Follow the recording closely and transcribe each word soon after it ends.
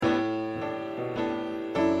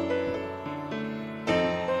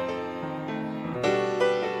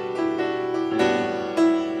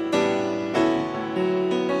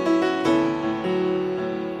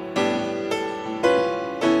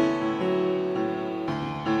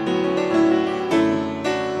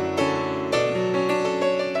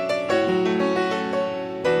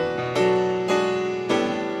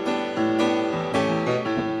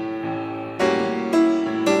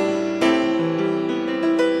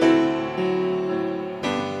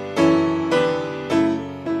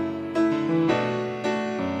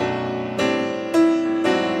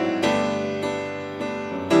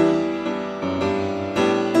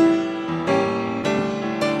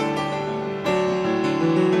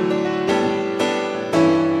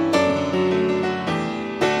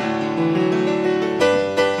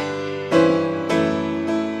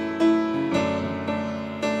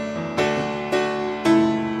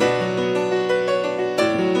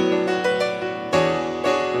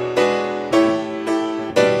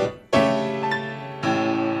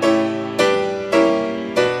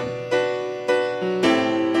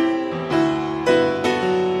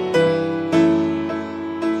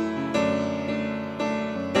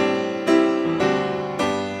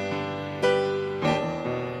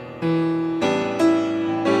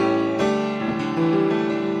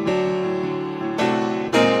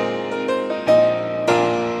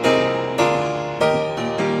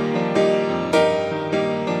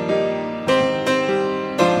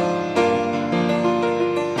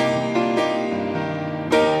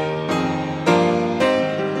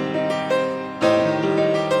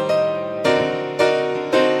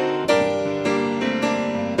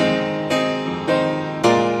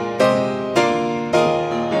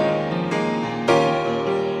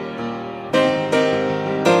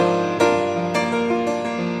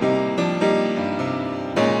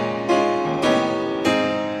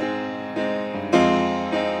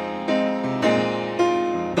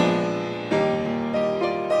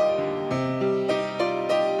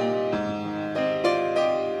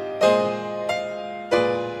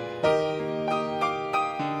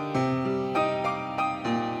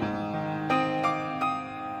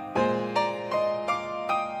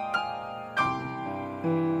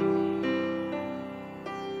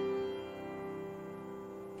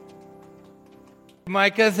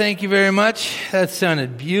Micah, thank you very much. That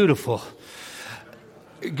sounded beautiful.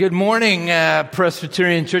 Good morning,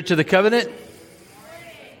 Presbyterian Church of the Covenant.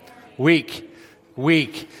 Week.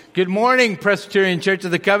 Good morning, Presbyterian Church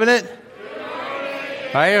of the Covenant.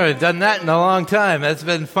 I haven't done that in a long time. That's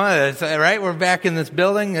been fun. That's right. We're back in this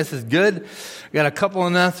building. This is good. Got a couple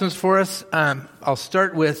announcements for us. I'll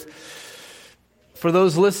start with, for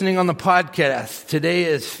those listening on the podcast, today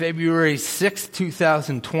is February 6th,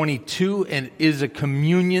 2022, and is a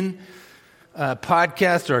communion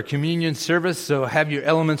podcast or a communion service. So have your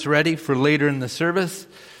elements ready for later in the service.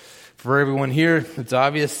 For everyone here, it's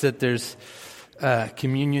obvious that there's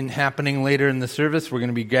communion happening later in the service. We're going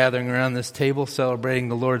to be gathering around this table celebrating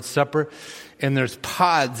the Lord's Supper. And there's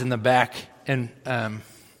pods in the back. And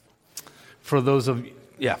for those of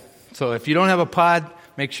you, so if you don't have a pod,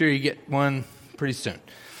 make sure you get one pretty soon.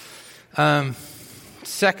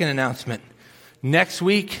 Second announcement. Next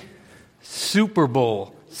week, Super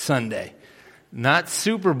Bowl Sunday. Not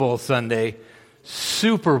Super Bowl Sunday,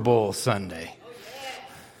 Super Bowl Sunday.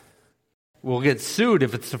 We'll get sued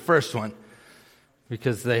if it's the first one,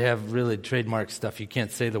 because they have really trademark stuff. You can't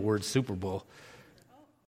say the word Super Bowl.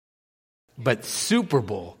 But Super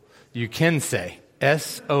Bowl, you can say.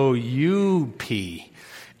 S-O-U-P.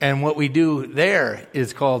 And what we do there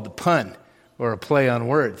is called the pun, or a play on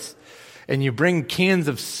words. And you bring cans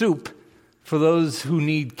of soup for those who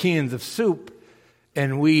need cans of soup,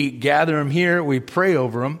 and we gather them here, we pray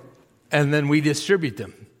over them, and then we distribute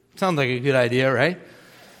them. Sounds like a good idea, right?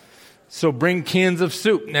 So bring cans of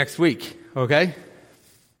soup next week, okay?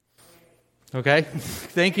 Okay?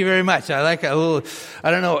 Thank you very much. I like a little,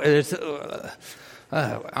 I don't know,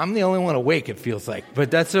 I'm the only one awake, it feels like,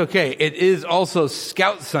 but that's okay. It is also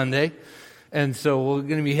Scout Sunday, and so we're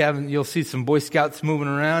going to be you'll see some Boy Scouts moving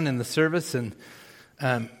around in the service, and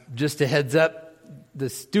just a heads up, the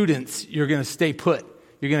students, you're going to stay put.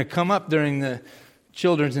 You're going to come up during the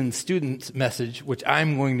children's and students message, which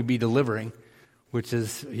I'm going to be delivering, which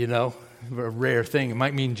is, a rare thing. It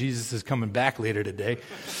might mean Jesus is coming back later today.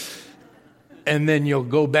 And then you'll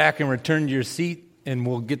go back and return to your seat, and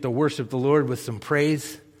we'll get to worship the Lord with some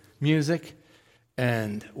praise music,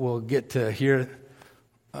 and we'll get to hear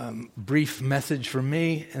brief message from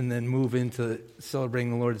me, and then move into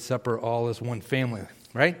celebrating the Lord's Supper all as one family,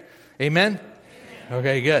 right? Amen?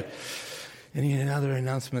 Okay, good. Any other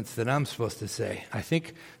announcements that I'm supposed to say? I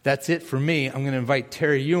think that's it for me. I'm going to invite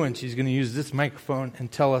Terry Ewan. She's going to use this microphone and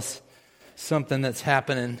tell us something that's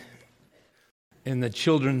happening in the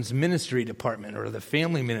children's ministry department or the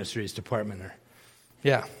family ministries department.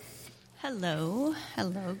 Hello.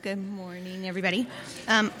 Good morning, everybody.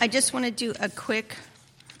 I just want to do a quick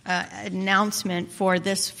announcement for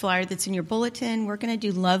this flyer that's in your bulletin. We're going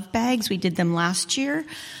to do love bags. We did them last year.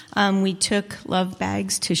 We took love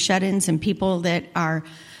bags to shut-ins and people that are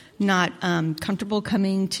not comfortable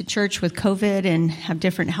coming to church with COVID and have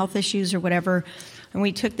different health issues or whatever. And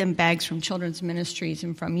we took them bags from children's ministries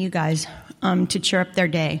and from you guys to cheer up their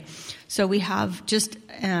day. So we have just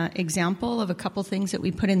an example of a couple things that we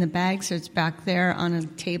put in the bags. So it's back there on a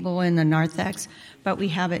table in the narthex, but we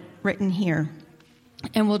have it written here.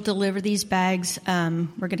 And we'll deliver these bags. We're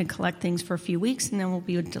going to collect things for a few weeks, and then we'll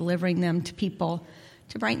be delivering them to people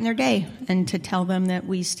to brighten their day and to tell them that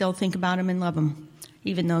we still think about them and love them,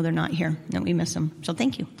 even though they're not here, that we miss them. So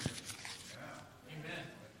thank you.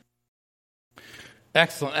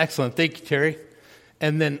 Excellent. Thank you, Terry.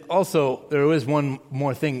 And then also, there was one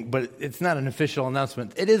more thing, but it's not an official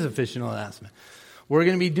announcement. It is an official announcement. We're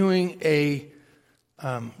going to be doing a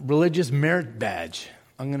religious merit badge.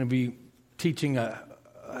 I'm going to be teaching a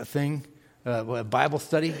Bible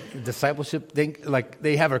study, a discipleship thing. Like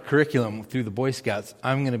they have a curriculum through the Boy Scouts.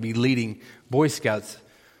 I'm going to be leading Boy Scouts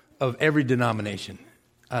of every denomination.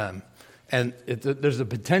 And there's a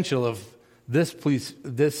potential of this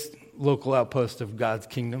local outpost of God's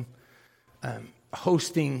kingdom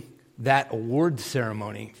hosting that award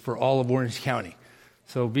ceremony for all of Orange County.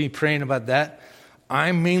 So be praying about that.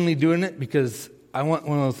 I'm mainly doing it because I want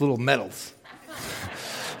one of those little medals.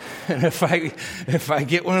 And if I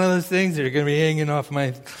get one of those things, they're going to be hanging off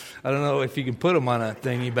my, I don't know if you can put them on a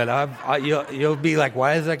thingy, but you'll be like,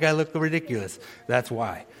 why does that guy look ridiculous? That's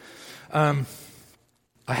why. I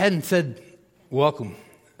hadn't said welcome,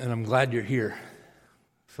 and I'm glad you're here.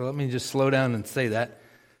 So let me just slow down and say that.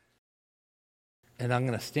 And I'm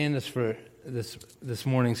going to stand this for this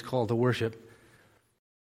morning's call to worship.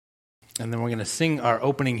 And then we're going to sing our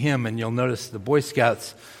opening hymn, and you'll notice the Boy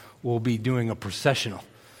Scouts will be doing a processional.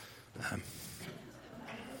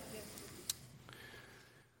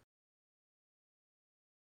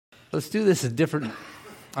 Let's do this a different.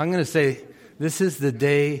 I'm going to say, this is the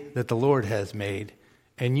day that the Lord has made.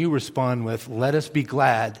 And you respond with, let us be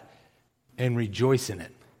glad and rejoice in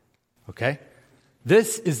it. Okay?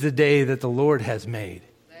 This is the day that the Lord has made.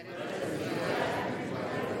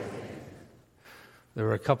 There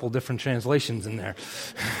were a couple different translations in there.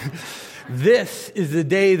 This is the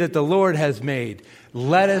day that the Lord has made.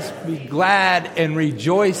 Let us be glad and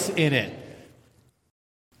rejoice in it.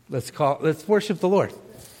 Let's worship the Lord.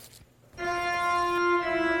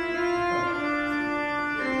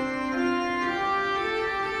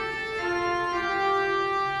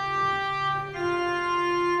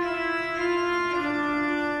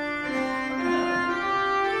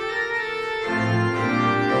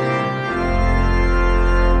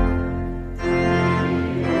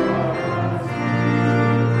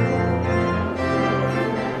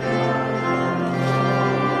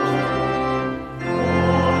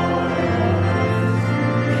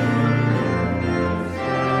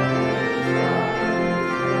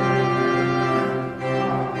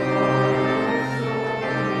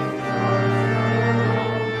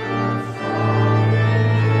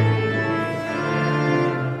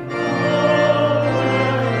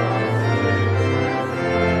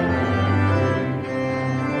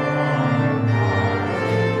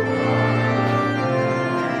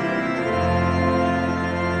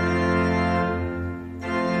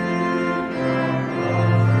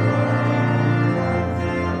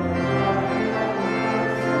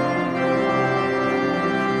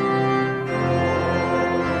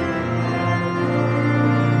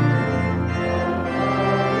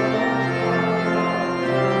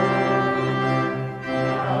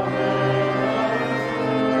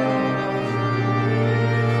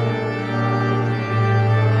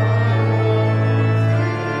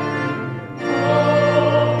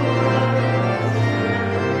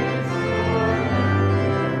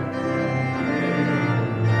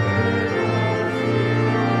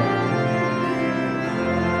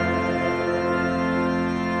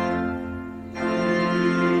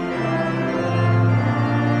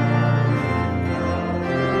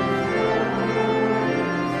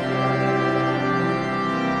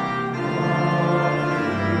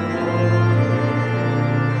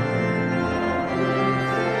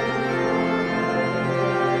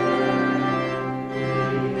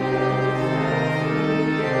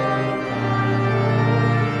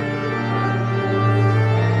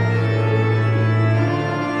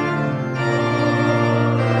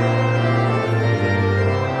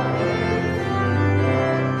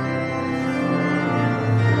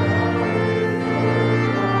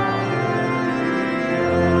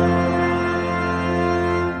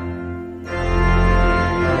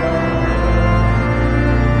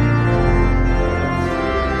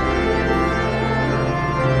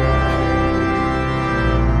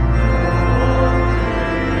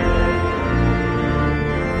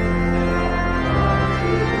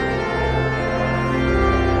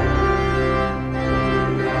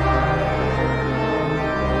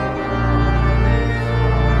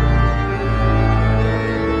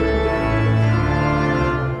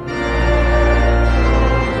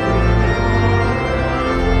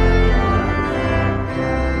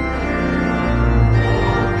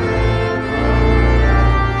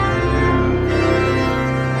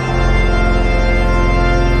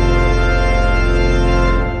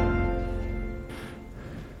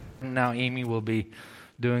 Amy will be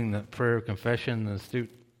doing the prayer of confession.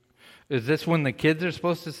 Is this when the kids are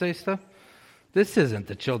supposed to say stuff? This isn't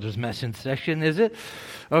the children's message section, is it?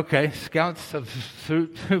 Okay, Scouts of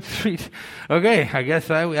Street. Okay, I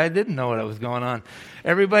guess I didn't know what was going on.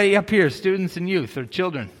 Everybody up here, students and youth or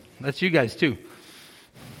children. That's you guys too.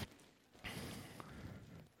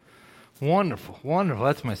 Wonderful, wonderful.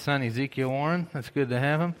 That's my son, Ezekiel Warren. That's good to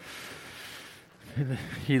have him.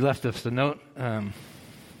 He left us a note.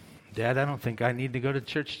 Dad, I don't think I need to go to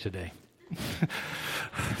church today.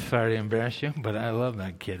 Sorry to embarrass you, but I love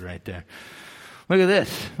that kid right there. Look at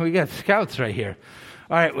this. We got scouts right here.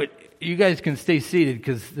 All right, you guys can stay seated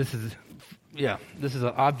because this is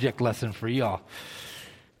an object lesson for y'all.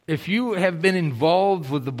 If you have been involved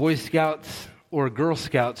with the Boy Scouts or Girl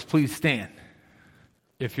Scouts, please stand.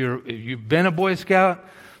 If you've been a Boy Scout,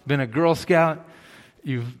 been a Girl Scout,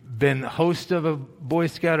 you've been host of a Boy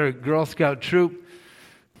Scout or Girl Scout troop,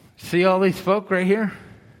 see all these folk right here?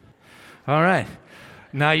 All right.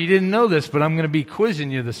 Now, you didn't know this, but I'm going to be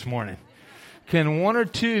quizzing you this morning. Can one or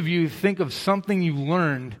two of you think of something you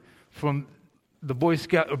learned from the Boy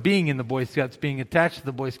Scout, or being in the Boy Scouts, being attached to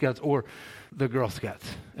the Boy Scouts or the Girl Scouts?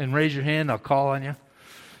 And raise your hand. I'll call on you.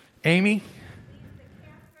 Amy?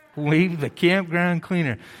 Leave the campground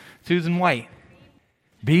cleaner. Susan White?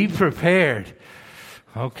 Be prepared.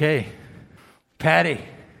 Okay. Patty?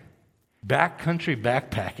 Backcountry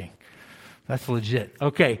backpacking. That's legit.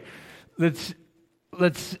 Okay, let's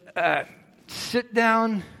sit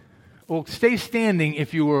down. Well, stay standing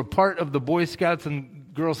if you were a part of the Boy Scouts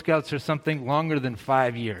and Girl Scouts or something longer than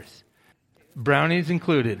 5 years. Brownies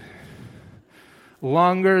included.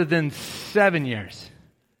 Longer than 7 years.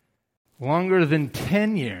 Longer than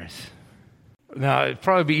 10 years. Now, it'd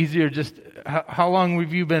probably be easier just, how long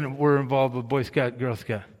have you were involved with Boy Scout, Girl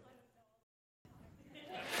Scout?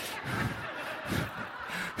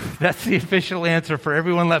 That's the official answer for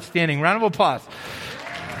everyone left standing. Round of applause.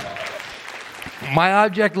 My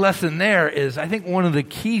object lesson there is, I think one of the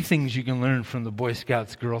key things you can learn from the Boy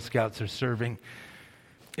Scouts, Girl Scouts, or serving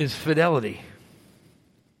is fidelity.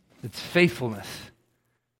 It's faithfulness.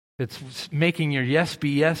 It's making your yes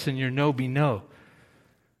be yes and your no be no.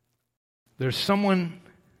 There's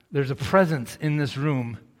a presence in this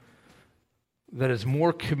room that is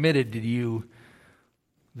more committed to you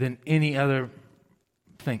than any other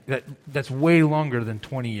thing. That's way longer than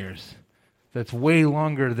 20 years. That's way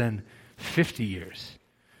longer than 50 years.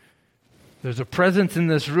 There's a presence in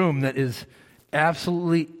this room that is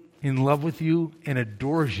absolutely in love with you and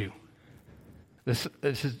adores you. This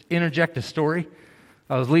is interject a story.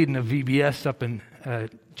 I was leading a VBS up in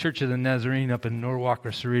Church of the Nazarene up in Norwalk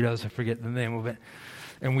or Cerritos, I forget the name of it.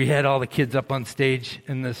 And we had all the kids up on stage,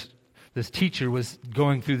 and this teacher was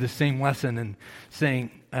going through the same lesson and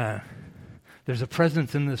saying, there's a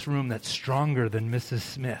presence in this room that's stronger than Mrs.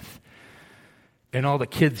 Smith. And all the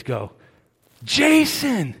kids go,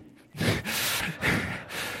 Jason!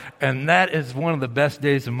 And that is one of the best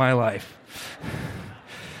days of my life.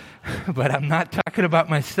 But I'm not talking about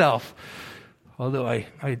myself, although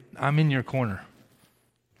I'm in your corner.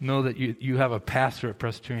 Know that you have a pastor at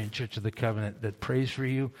Presbyterian Church of the Covenant that prays for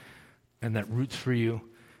you and that roots for you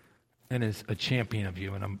and is a champion of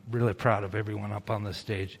you. And I'm really proud of everyone up on this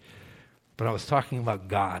stage. But I was talking about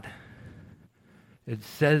God. It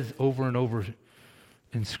says over and over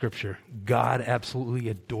in Scripture, God absolutely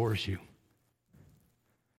adores you.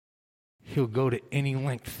 He'll go to any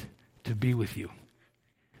length to be with you.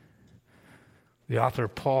 The author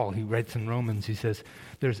Paul, he writes in Romans, he says,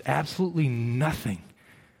 there's absolutely nothing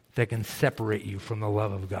that can separate you from the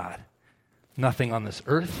love of God. Nothing on this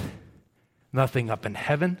earth, nothing up in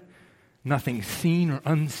heaven, nothing seen or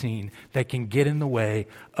unseen that can get in the way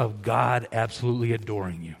of God absolutely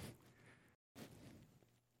adoring you.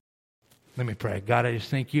 Let me pray. God, I just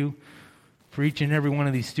thank you for each and every one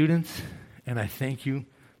of these students, and I thank you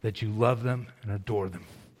that you love them and adore them.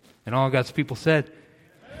 And all God's people said,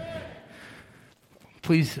 amen.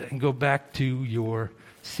 Please go back to your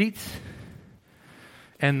seats.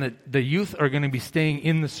 And the youth are going to be staying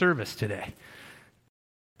in the service today.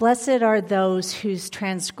 Blessed are those whose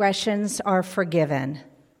transgressions are forgiven,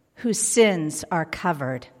 whose sins are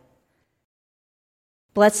covered.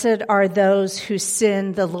 Blessed are those whose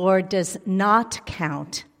sin the Lord does not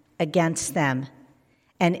count against them,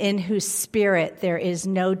 and in whose spirit there is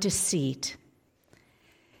no deceit.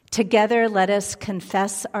 Together let us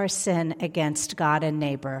confess our sin against God and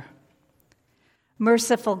neighbor.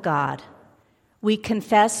 Merciful God, we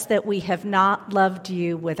confess that we have not loved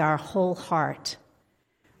you with our whole heart.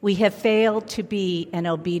 We have failed to be an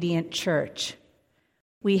obedient church.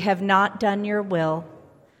 We have not done your will.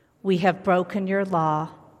 We have broken your law.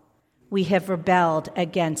 We have rebelled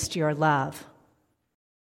against your love.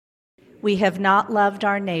 We have not loved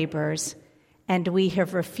our neighbors, and we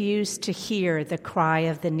have refused to hear the cry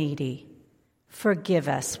of the needy. Forgive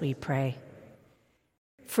us, we pray.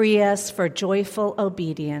 Free us for joyful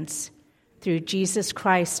obedience through Jesus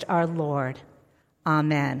Christ our Lord.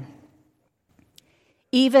 Amen.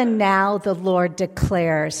 Even now the Lord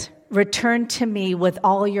declares, return to me with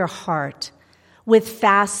all your heart, with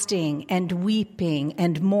fasting and weeping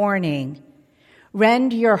and mourning.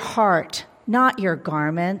 Rend your heart, not your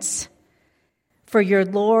garments. For your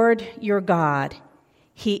Lord, your God,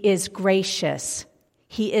 he is gracious.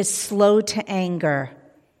 He is slow to anger,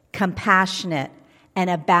 compassionate, and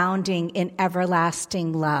abounding in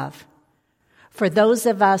everlasting love. For those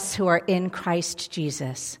of us who are in Christ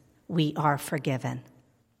Jesus, we are forgiven.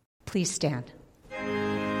 Please stand.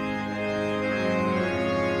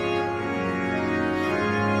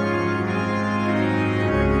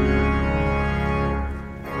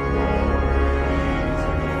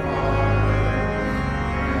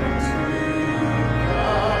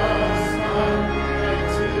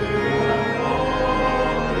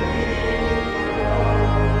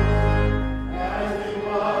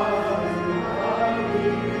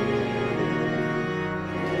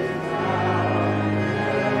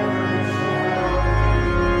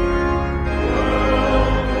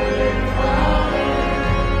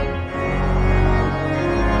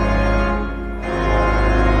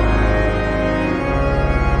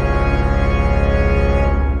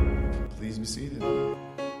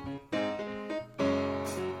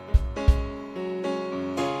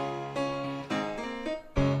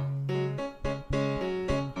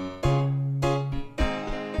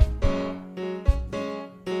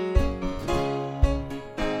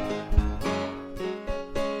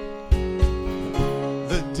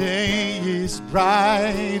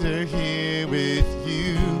 brighter here with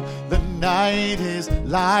you. The night is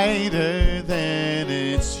lighter than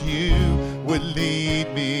it's you would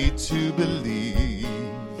lead me to believe,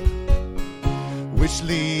 which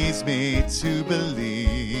leads me to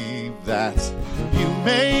believe that you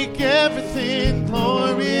make everything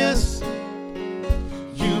glorious.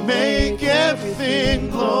 You make everything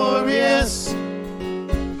glorious.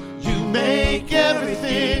 You make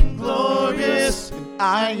everything glorious. And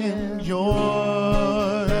I am yours.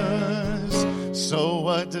 So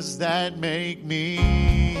what does that make me?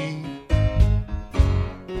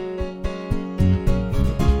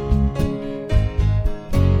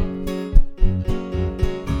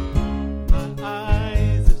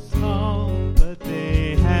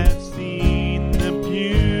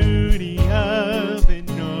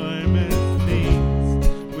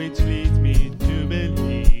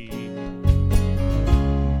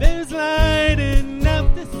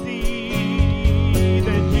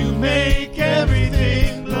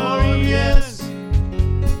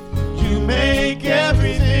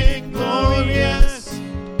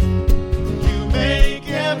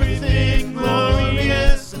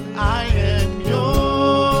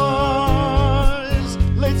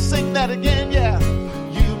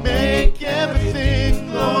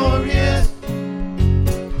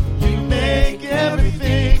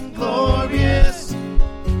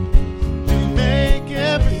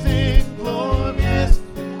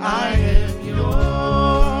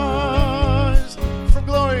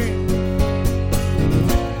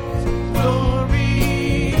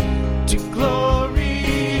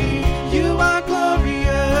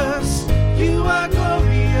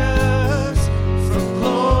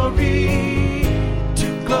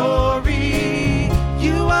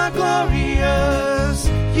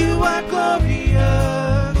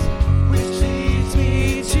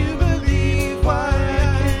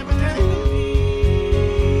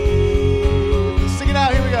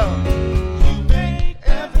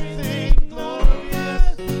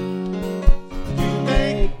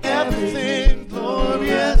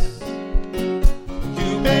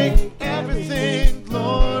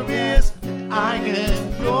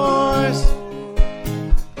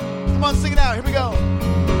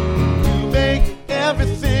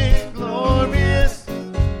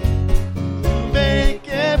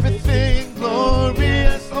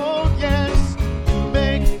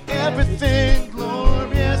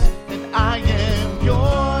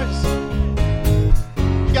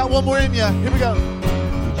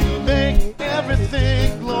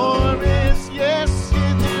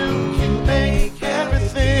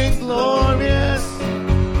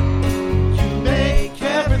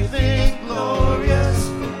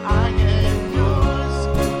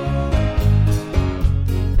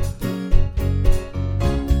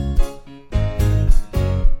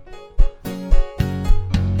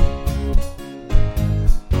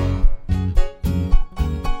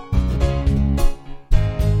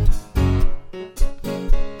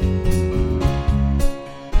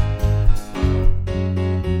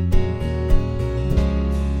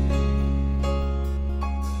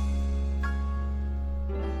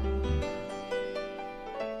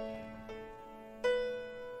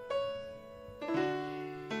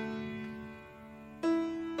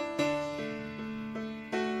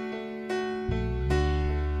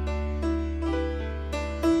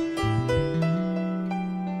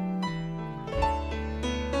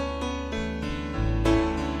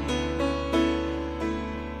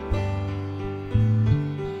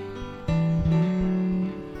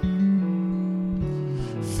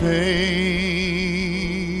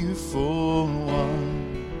 Faithful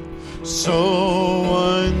one, so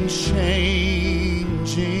unchanging,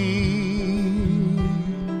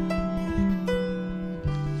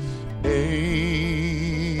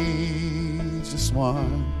 ageless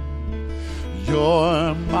one,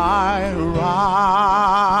 you're my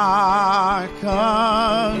rock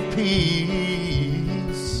of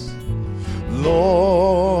peace,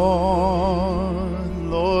 Lord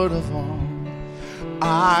of all.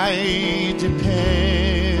 I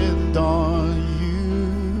depend on you.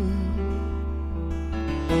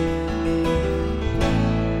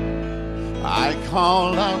 I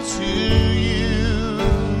call out to you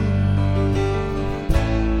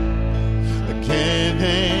again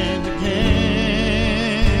and again.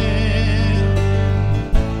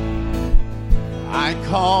 I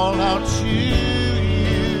call out to you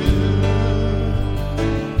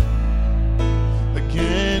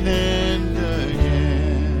again and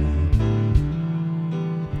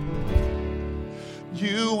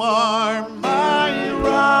you are my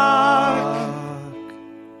rock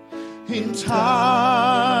in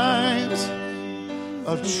times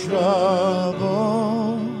of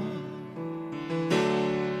trouble.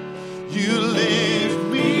 You lift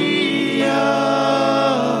me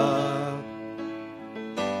up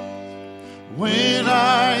when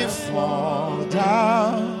I fall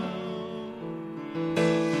down,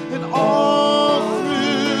 and all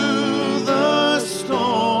through the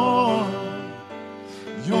storm,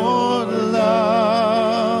 your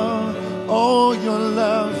love, oh, your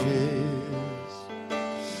love is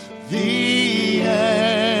the anchor,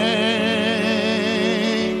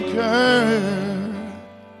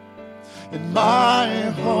 and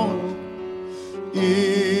my hope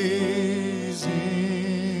is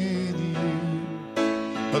in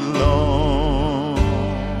you alone.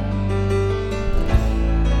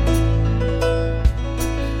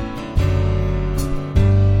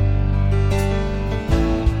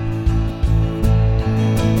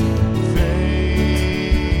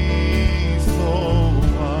 Faithful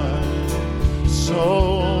one,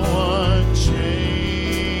 so unchanging,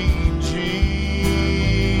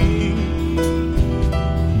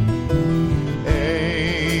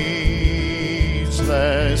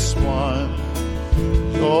 ageless one,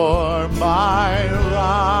 you're my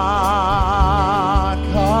rock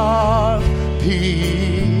of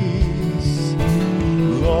peace,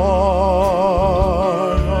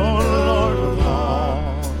 Lord, oh Lord of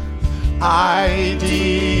all, I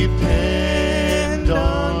depend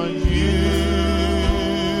on you.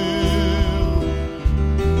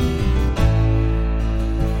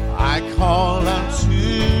 I call out to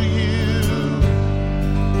you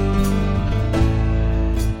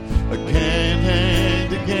again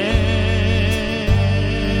and again.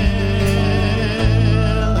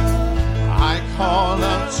 I call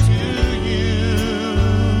out to you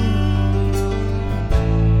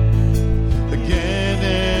again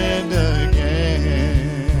and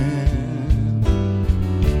again.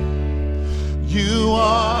 You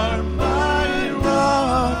are my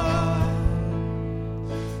rock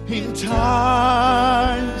in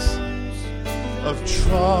times of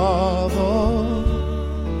trouble.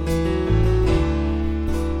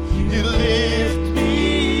 You lift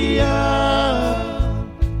me up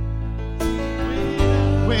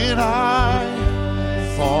when I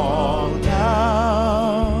fall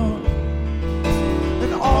down,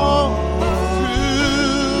 and all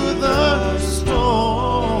through the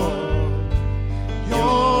storm,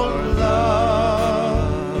 your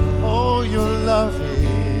love, oh, your love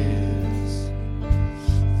is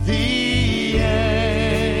the anchor,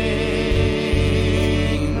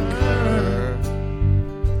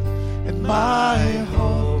 and my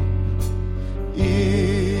hope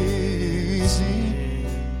is in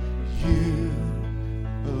you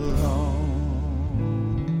alone.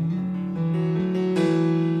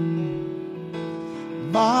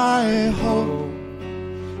 My hope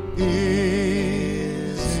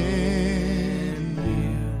is in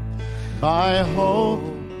you. My hope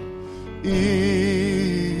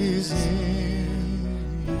is in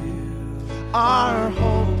you. Our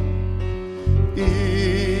hope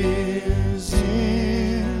is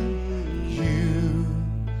in you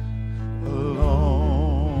alone.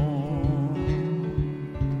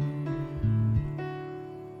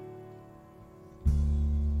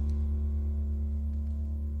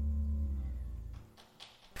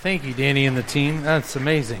 Thank you, Danny and the team. That's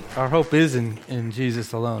amazing. Our hope is in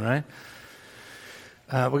Jesus alone, right?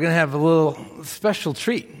 We're going to have a little special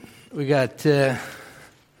treat. We got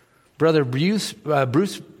Brother Bruce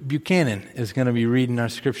Buchanan is going to be reading our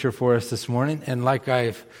scripture for us this morning. And like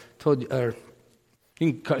I've told you,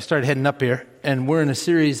 you can start heading up here. And we're in a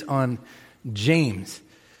series on James.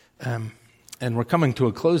 And we're coming to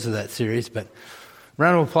a close of that series. But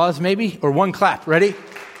round of applause maybe? Or one clap. Ready?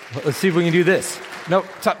 Let's see if we can do this. No,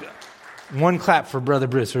 top. One clap for Brother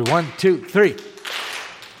Bruce. 1, 2, 3.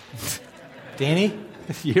 Danny,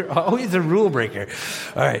 you're always a rule breaker.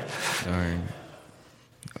 All right. All right.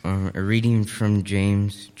 A reading from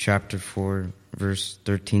James chapter 4, verse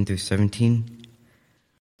 13 through 17.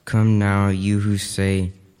 Come now, you who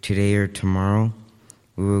say, today or tomorrow,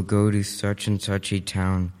 we will go to such and such a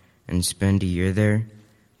town and spend a year there,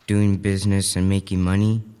 doing business and making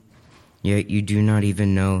money. Yet you do not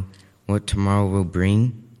even know what tomorrow will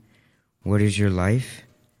bring. What is your life?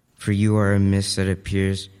 For you are a mist that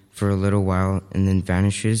appears for a little while and then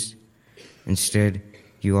vanishes. Instead,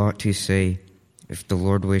 you ought to say, if the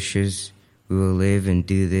Lord wishes, we will live and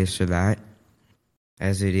do this or that.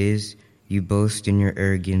 As it is, you boast in your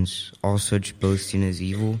arrogance. All such boasting is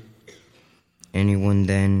evil. Anyone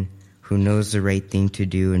then who knows the right thing to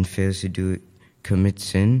do and fails to do it commits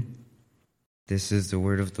sin. This is the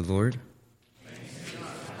word of the Lord.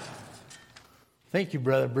 Thank you,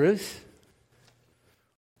 Brother Bruce.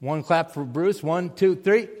 One clap for Bruce. 1, 2,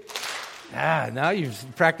 3. Now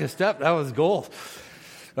you've practiced up. That was gold.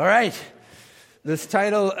 All right. This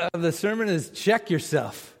title of the sermon is Check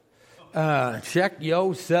Yourself. Check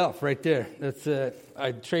yourself right there. That's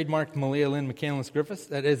I trademarked Malia Lynn McCandless Griffiths.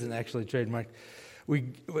 That isn't actually trademarked.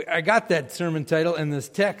 I got that sermon title, and this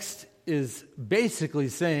text is basically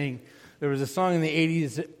saying there was a song in the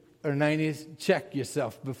 80s or 90s, check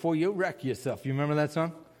yourself before you wreck yourself. You remember that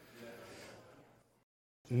song?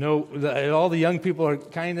 No, all the young people are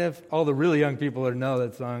all the really young people know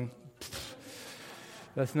that song.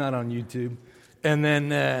 That's not on YouTube. And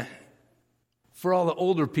then for all the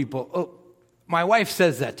older people, my wife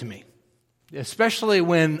says that to me, especially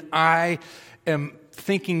when I am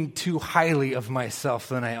thinking too highly of myself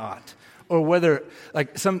than I ought. Or whether,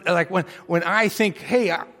 when I think,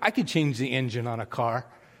 hey, I could change the engine on a car,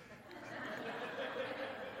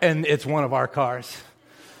 and it's one of our cars,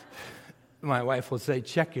 my wife will say,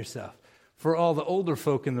 check yourself. For all the older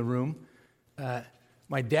folk in the room,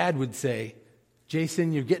 my dad would say,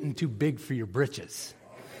 Jason, you're getting too big for your britches.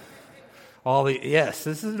 Yes,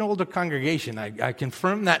 this is an older congregation. I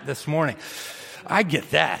confirmed that this morning. I get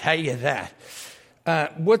that. How you get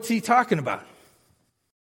that? What's he talking about?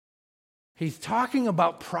 He's talking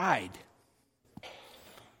about pride.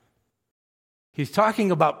 He's talking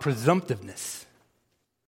about presumptiveness.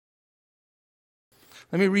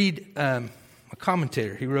 Let me read a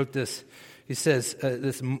commentator. He wrote this. He says,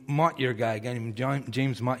 this Motyer guy named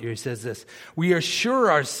James Motyer, he says this: we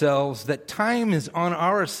assure ourselves that time is on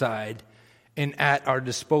our side and at our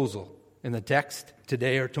disposal, in the text,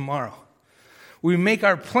 today or tomorrow. We make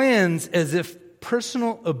our plans as if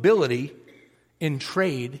personal ability in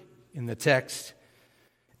trade, in the text,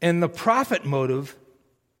 and the profit motive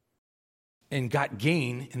and got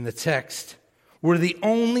gain, in the text, were the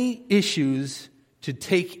only issues to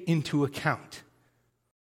take into account.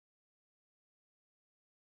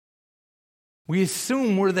 We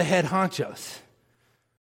assume we're the head honchos.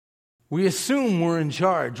 We assume we're in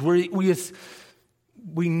charge. We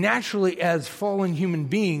naturally, as fallen human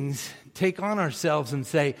beings, take on ourselves and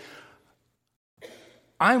say,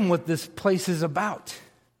 I'm what this place is about.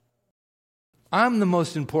 I'm the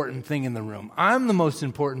most important thing in the room. I'm the most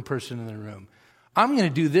important person in the room. I'm going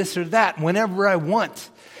to do this or that whenever I want.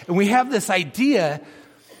 And we have this idea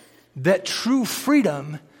that true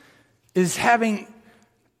freedom is having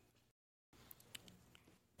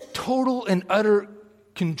total and utter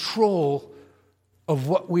control of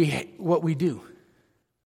what we do.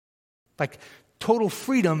 Like, total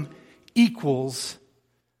freedom equals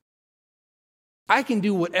I can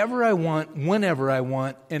do whatever I want, whenever I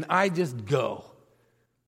want, and I just go.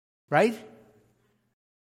 Right?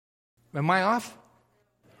 Am I off?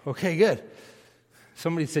 Okay, good.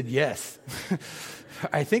 Somebody said yes.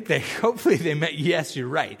 I think hopefully they meant yes, you're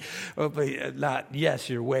right. Hopefully not yes,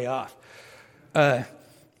 you're way off. And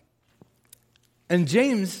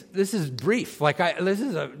James, this is brief. This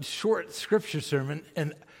is a short scripture sermon,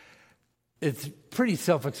 and it's pretty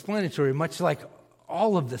self-explanatory, much like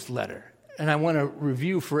all of this letter. And I want to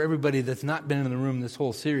review for everybody that's not been in the room this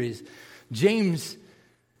whole series. James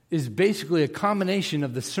is basically a combination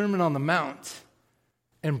of the Sermon on the Mount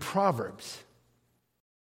and Proverbs.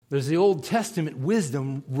 There's the Old Testament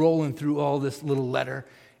wisdom rolling through all this little letter,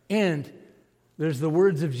 and there's the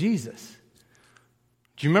words of Jesus.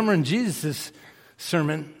 Do you remember in Jesus'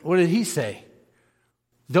 sermon, what did he say?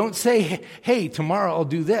 Don't say, hey, tomorrow I'll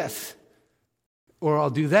do this or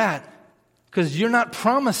I'll do that, because you're not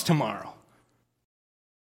promised tomorrow.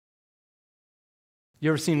 You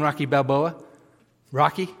ever seen Rocky Balboa?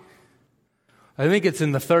 Rocky? I think it's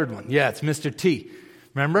in the third one. Yeah, it's Mr. T.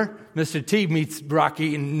 Remember? Mr. T meets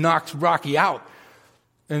Rocky and knocks Rocky out.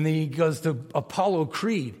 And then he goes to Apollo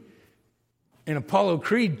Creed. And Apollo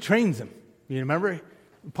Creed trains him. You remember?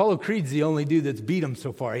 Apollo Creed's the only dude that's beat him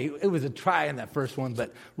so far. It was a try in that first one,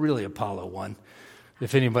 but really Apollo won.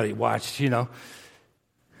 If anybody watched, And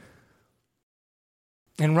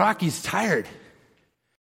Rocky's tired.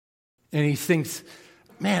 And he thinks,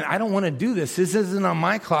 man, I don't want to do this. This isn't on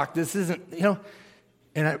my clock. This isn't,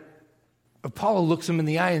 And Apollo looks him in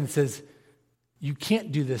the eye and says, you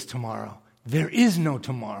can't do this tomorrow. There is no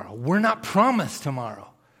tomorrow. We're not promised tomorrow.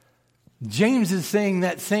 James is saying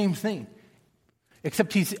that same thing,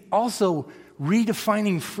 except he's also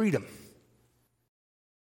redefining freedom.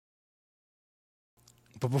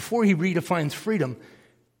 But before he redefines freedom,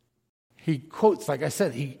 he quotes, like I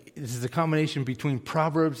said, this is a combination between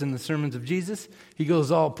Proverbs and the sermons of Jesus. He goes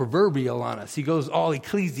all proverbial on us. He goes all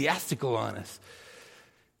ecclesiastical on us.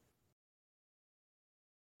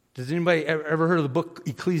 Does anybody ever heard of the book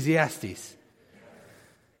Ecclesiastes?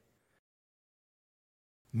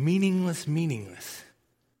 meaningless,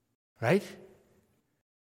 right?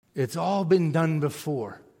 It's all been done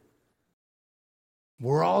before.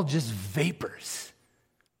 We're all just vapors.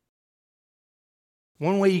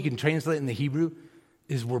 One way you can translate in the Hebrew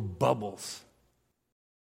is we're bubbles.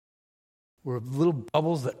 We're little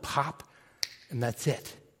bubbles that pop, and that's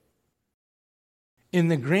it. In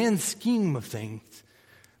the grand scheme of things,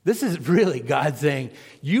 this is really God saying,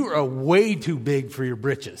 you are way too big for your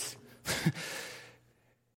britches.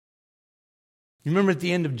 You remember at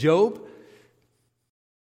the end of Job?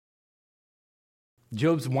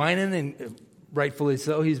 Job's whining, and rightfully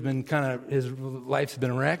so. He's been his life's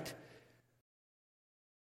been wrecked.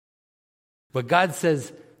 But God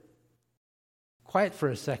says, quiet for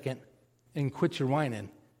a second and quit your whining.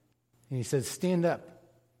 And he says, stand up.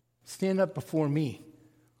 Stand up before me.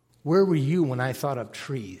 Where were you when I thought up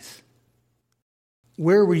trees?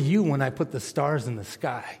 Where were you when I put the stars in the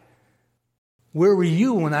sky? Where were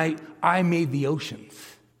you when I made the oceans?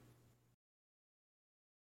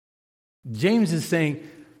 James is saying,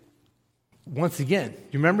 once again,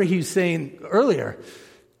 you remember he was saying earlier,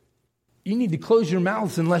 you need to close your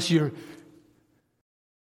mouths unless you're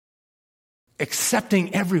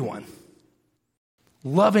accepting everyone,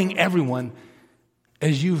 loving everyone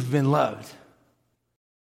as you've been loved.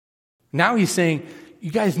 Now he's saying,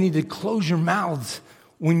 you guys need to close your mouths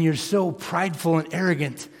when you're so prideful and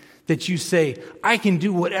arrogant that you say, I can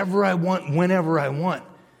do whatever I want, whenever I want.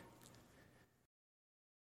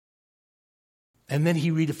 And then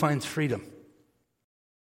he redefines freedom.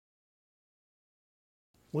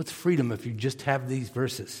 What's freedom if you just have these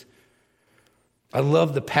verses? I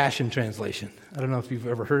love the Passion Translation. I don't know if you've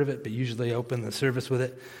ever heard of it, but usually I open the service with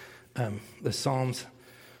it. The Psalms.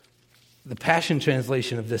 The Passion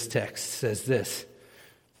Translation of this text says this.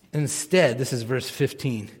 Instead, this is verse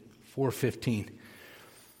 15, 4:15.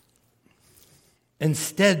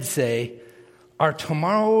 Instead say, our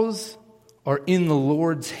tomorrows are in the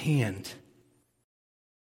Lord's hand.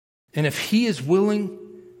 And if he is willing,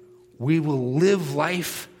 we will live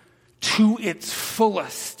life to its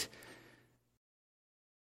fullest.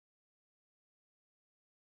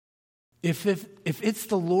 If it's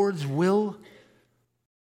the Lord's will,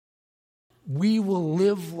 we will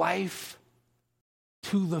live life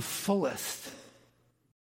to the fullest.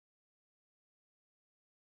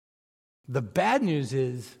 The bad news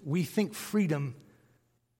is we think freedom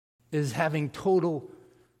is having total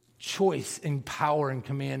choice and power and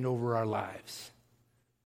command over our lives.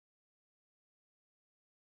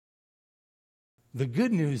 The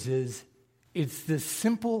good news is it's this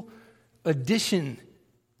simple addition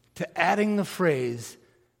to adding the phrase,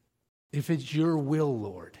 if it's your will,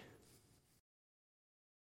 Lord.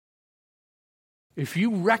 If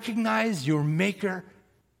you recognize your Maker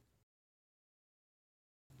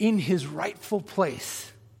in his rightful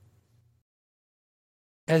place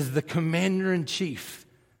as the commander-in-chief,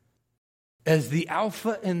 as the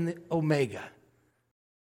Alpha and the Omega,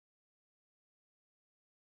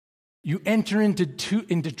 you enter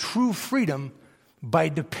into true freedom by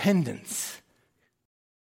dependence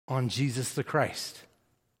on Jesus the Christ.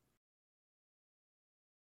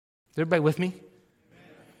 Is everybody with me?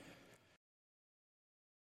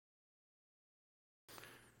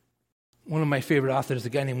 One of my favorite authors, a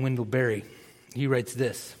guy named Wendell Berry, he writes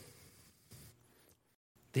this.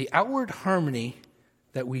 The outward harmony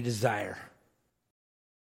that we desire,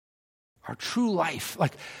 our true life,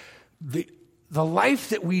 like the life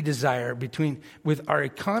that we desire with our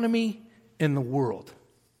economy and the world,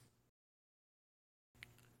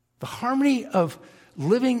 the harmony of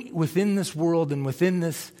living within this world and within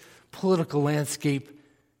this political landscape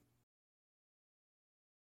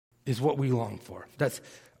is what we long for. That's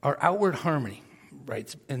our outward harmony,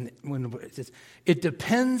 right? And when it says, it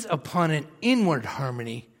depends upon an inward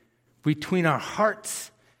harmony between our hearts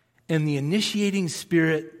and the initiating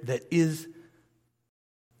spirit that is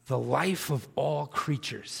the life of all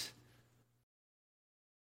creatures.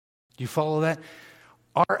 Do you follow that?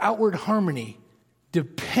 Our outward harmony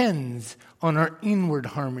depends on our inward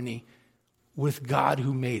harmony with God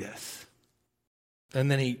who made us. And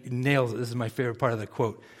then he nails it. This is my favorite part of the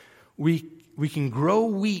quote. We can grow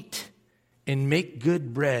wheat and make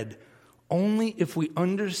good bread only if we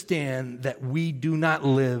understand that we do not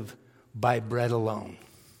live by bread alone.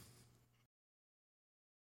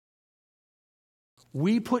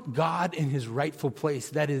 We put God in his rightful place.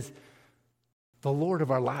 That is the Lord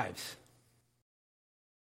of our lives.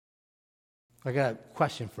 I got a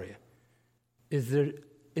question for you.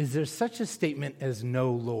 Is there such a statement as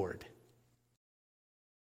no Lord?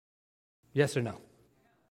 Yes or no?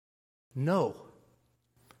 No.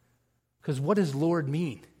 Because what does Lord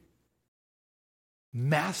mean?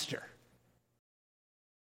 master.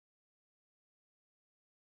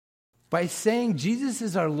 By saying Jesus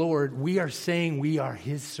is our Lord, we are saying we are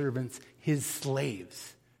his servants, his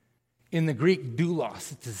slaves. In the Greek,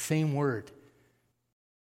 doulos, it's the same word.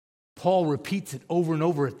 Paul repeats it over and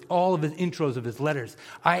over, all of his intros of his letters.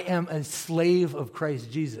 I am a slave of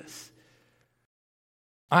Christ Jesus.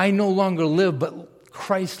 I no longer live, but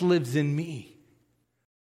Christ lives in me.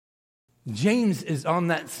 James is on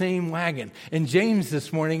that same wagon. And James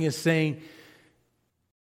this morning is saying,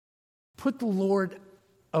 put the Lord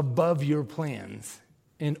above your plans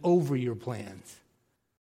and over your plans,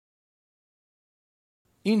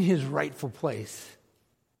 in his rightful place.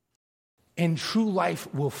 And true life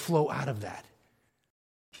will flow out of that.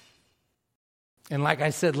 And like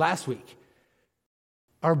I said last week,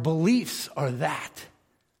 our beliefs are that.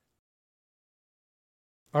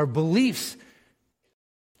 Our beliefs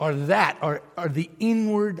are the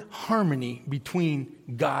inward harmony between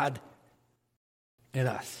God and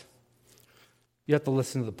us. You have to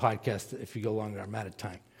listen to the podcast if you go longer. I'm out of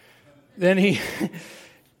time. Then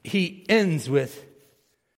he ends with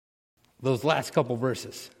those last couple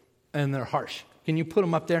verses, and they're harsh. Can you put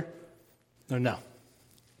them up there? Or no?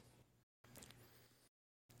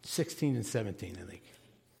 16 and 17, I think.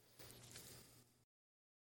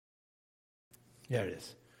 There it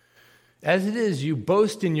is. As it is, you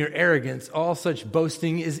boast in your arrogance. All such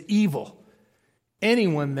boasting is evil.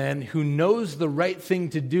 Anyone, then, who knows the right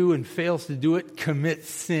thing to do and fails to do it commits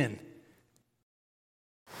sin.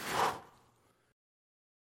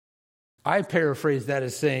 I paraphrase that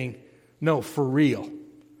as saying, no, for real.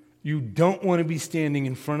 You don't want to be standing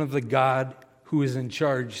in front of the God who is in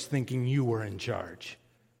charge thinking you were in charge.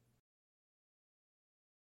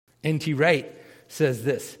 N.T. Wright says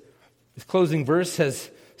this. His closing verse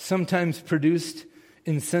has sometimes produced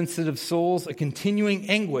in sensitive souls a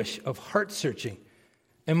continuing anguish of heart-searching.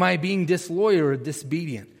 Am I being disloyal or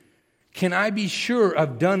disobedient? Can I be sure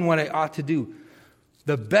I've done what I ought to do?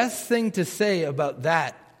 The best thing to say about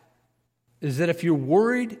that is that if you're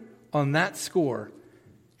worried on that score,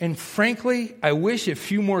 and frankly, I wish a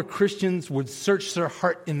few more Christians would search their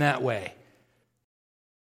heart in that way,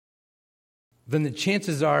 then the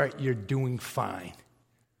chances are you're doing fine.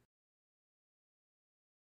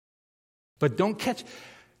 But don't catch...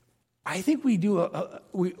 I think we do.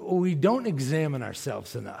 We don't examine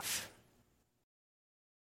ourselves enough.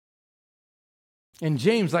 And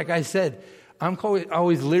James, like I said, I'm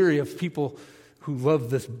always leery of people who love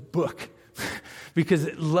this book because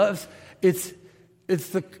it's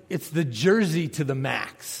the Jersey to the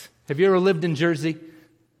max. Have you ever lived in Jersey?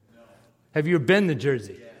 No. Have you ever been to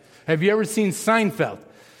Jersey? Yes. Have you ever seen Seinfeld?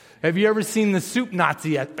 Have you ever seen the Soup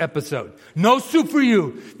Nazi episode? No soup for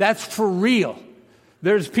you. That's for real.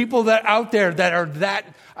 There's people that out there that are that.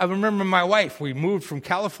 I remember my wife. We moved from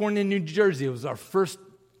California to New Jersey. It was our first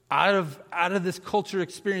out of this culture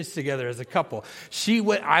experience together as a couple.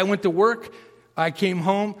 I went to work. I came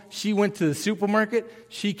home. She went to the supermarket.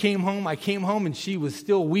 She came home. I came home, and she was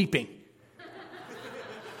still weeping.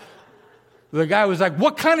 The guy was like,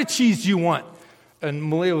 "What kind of cheese do you want?" And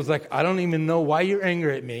Malia was like, "I don't even know why you're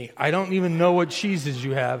angry at me. I don't even know what cheeses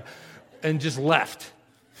you have," and just left.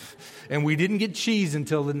 And we didn't get cheese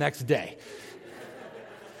until the next day.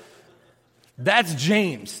 That's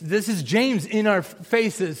James. This is James in our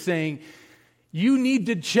faces saying, you need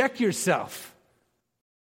to check yourself.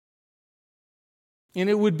 And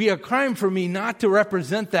it would be a crime for me not to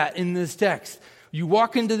represent that in this text. You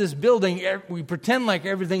walk into this building, we pretend like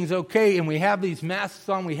everything's okay, and we have these masks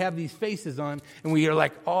on, we have these faces on, and we are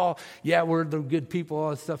like, oh, yeah, we're the good people, all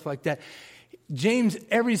this stuff like that. James,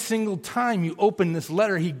 every single time you open this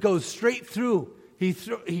letter, he goes straight through.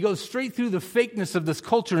 He goes straight through the fakeness of this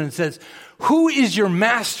culture and says, who is your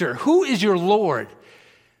master? Who is your Lord?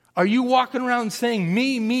 Are you walking around saying,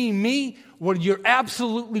 me, me, me? Well, you're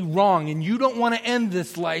absolutely wrong, and you don't want to end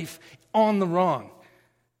this life on the wrong.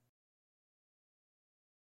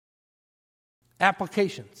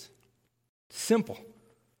 Applications. Simple.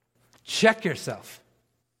 Check yourself.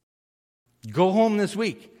 Go home this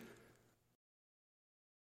week.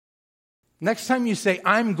 Next time you say,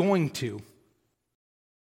 I'm going to,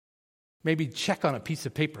 maybe check on a piece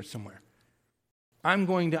of paper somewhere. I'm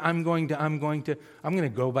going to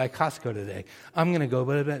go by Costco today. I'm going to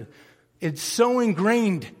go, it's so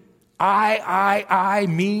ingrained. I,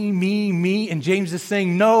 me, me, me. And James is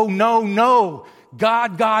saying, no, no, no.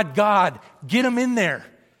 God, God, God. Get him in there.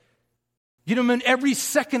 Get him in every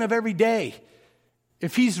second of every day.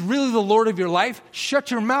 If he's really the Lord of your life, shut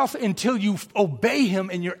your mouth until you obey him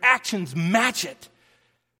and your actions match it.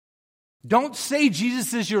 Don't say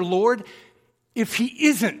Jesus is your Lord if he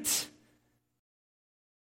isn't.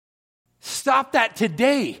 Stop that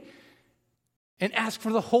today and ask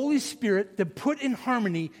for the Holy Spirit to put in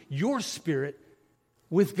harmony your spirit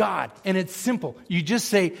with God. And it's simple. You just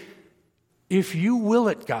say, if you will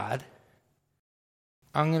it, God,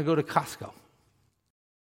 I'm going to go to Costco.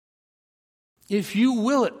 If you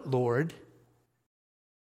will it, Lord.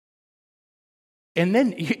 And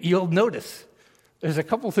then you'll notice there's a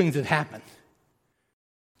couple things that happen.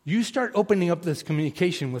 You start opening up this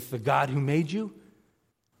communication with the God who made you,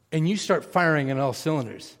 and you start firing on all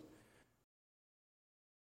cylinders.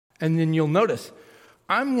 And then you'll notice,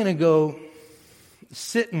 I'm going to go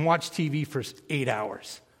sit and watch TV for 8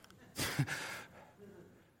 hours.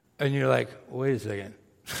 And you're like, wait a second.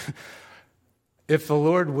 If the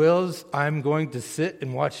Lord wills, I'm going to sit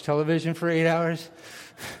and watch television for 8 hours?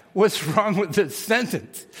 What's wrong with this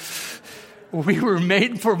sentence? We were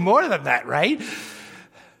made for more than that, right?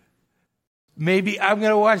 Maybe I'm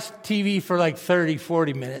going to watch TV for like 30,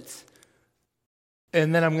 40 minutes,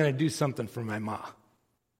 and then I'm going to do something for my ma.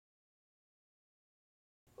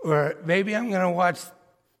 Or maybe I'm going to watch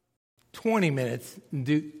 20 minutes and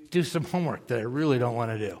do some homework that I really don't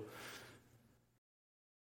want to do.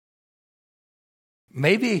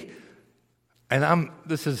 Maybe, and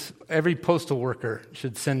every postal worker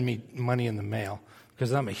should send me money in the mail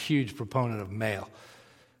because I'm a huge proponent of mail.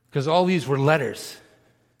 Because all these were letters.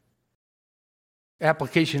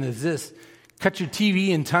 Application is this: cut your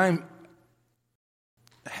TV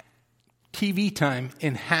time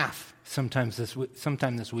in half sometime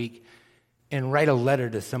this week, and write a letter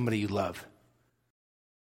to somebody you love,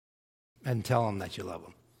 and tell them that you love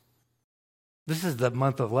them. This is the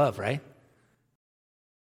month of love, right?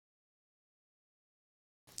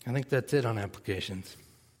 I think that's it on applications.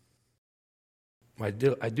 I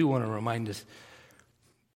do want to remind us,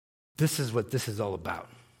 this is what this is all about.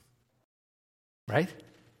 Right?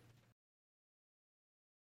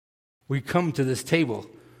 We come to this table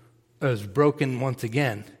as broken once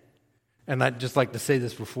again. And I'd just like to say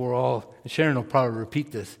this before Sharon will probably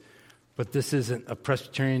repeat this, but this isn't a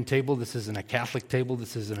Presbyterian table, this isn't a Catholic table,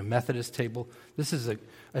 this isn't a Methodist table. This is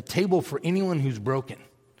a table for anyone who's broken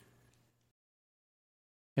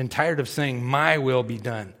and tired of saying, my will be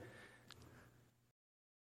done.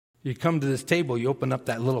 You come to this table, you open up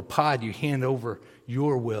that little pod, you hand over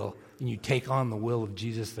your will, and you take on the will of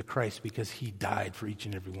Jesus the Christ because he died for each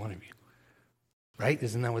and every one of you. Right?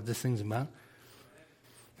 Isn't that what this thing's about?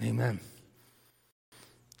 Amen.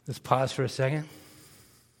 Let's pause for a second.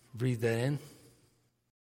 Breathe that in.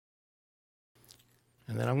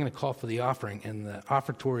 And then I'm going to call for the offering. And the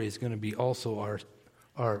offertory is going to be also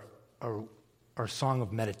our song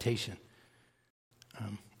of meditation.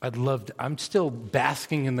 I'm still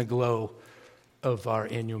basking in the glow of our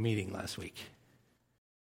annual meeting last week.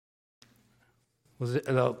 Was it?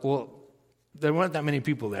 Well, there weren't that many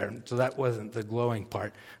people there, so that wasn't the glowing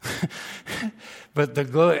part. But the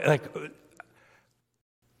glow,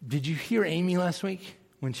 did you hear Amy last week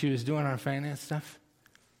when she was doing our finance stuff?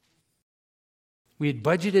 We had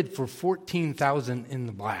budgeted for 14,000 in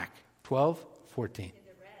the black. 12? 14.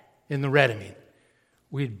 In the red, I mean.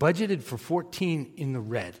 We had budgeted for 14 in the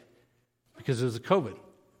red because it was a COVID.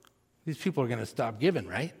 These people are going to stop giving,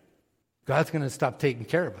 right? God's going to stop taking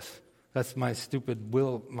care of us. That's my stupid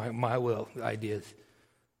will, my will ideas.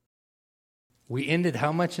 We ended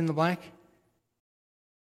how much in the black?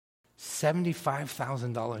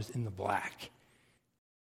 $75,000 in the black.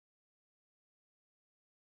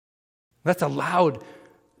 That's allowed.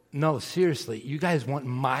 No, seriously, you guys want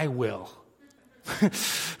my will.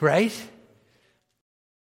 Right?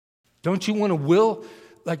 Don't you want a will?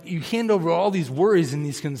 Like, you hand over all these worries and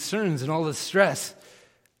these concerns and all this stress.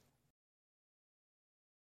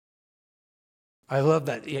 I love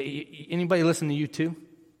that. Anybody listen to U2?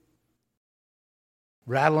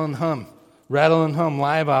 Rattle and Hum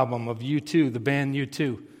live album of U2, the band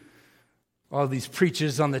U2. All these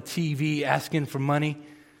preachers on the TV asking for money.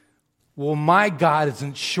 Well, my God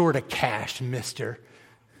isn't short of cash, mister.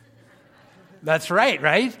 That's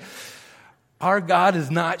right? Our God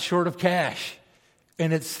is not short of cash.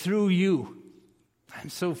 And it's through you. I'm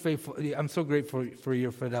so faithful. I'm so grateful for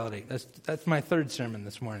your fidelity. That's my third sermon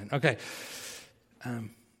this morning. Okay.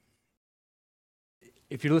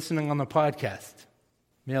 If you're listening on the podcast,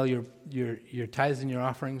 mail your tithes and your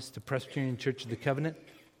offerings to Presbyterian Church of the Covenant,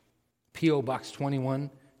 P.O. Box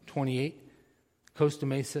 2128, Costa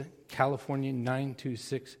Mesa, California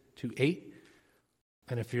 92628.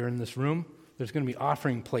 And if you're in this room, there's going to be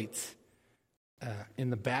offering plates in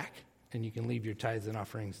the back, and you can leave your tithes and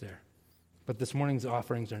offerings there. But this morning's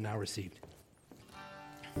offerings are now received.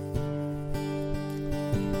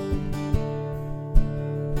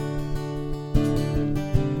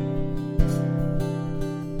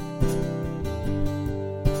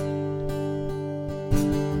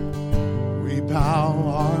 bow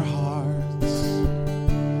our hearts,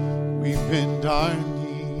 we bend our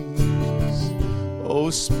knees. Oh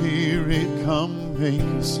Spirit, come make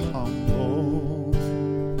us humble.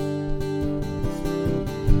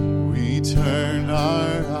 We turn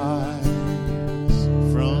our eyes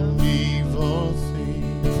from evil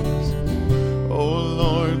things. Oh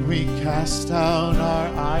Lord, we cast down our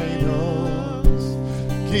idols.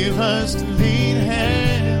 Give us clean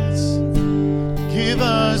hands, give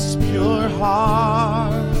us pure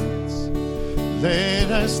hearts.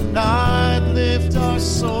 Let us not lift our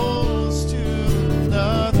souls to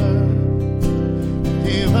another.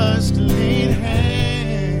 Give us clean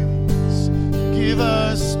hands, give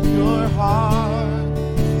us pure hearts.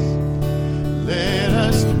 Let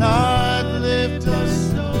us not lift our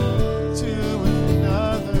soul to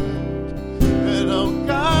another. And oh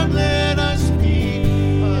God, let us be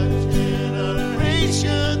a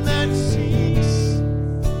generation that seeks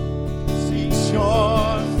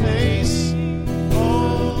your face,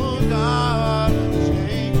 oh God of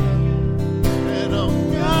Jacob. And oh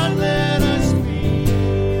God, let us be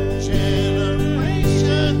a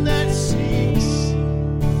generation that seeks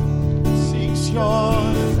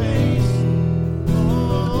your face,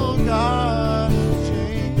 oh God of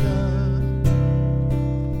Jacob.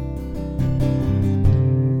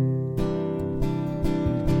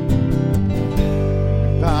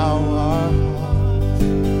 Bow our hearts,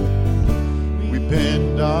 we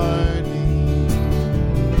bend our knees.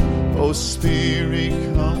 Oh Spirit,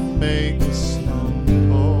 come make us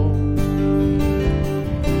humble.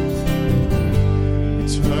 We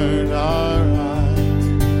turn our eyes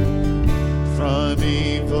from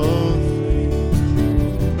evil things.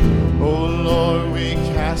 Oh Lord, we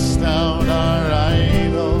cast down our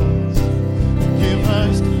idols. Give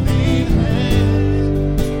us clean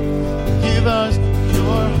hands, give us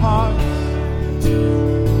pure hearts.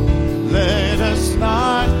 Let us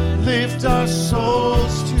not lift our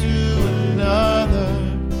souls to another.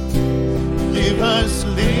 Give us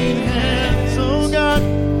clean hands, oh God.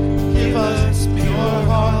 Give us pure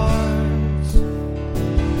hearts.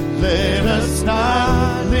 Let us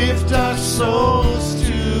not lift our souls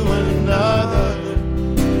to another.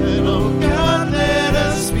 And oh God, let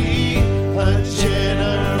us be a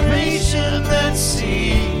generation that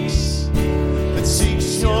seeks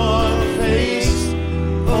your face,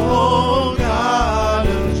 oh God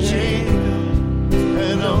of Jacob.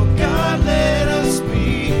 And oh God, let us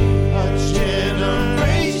be a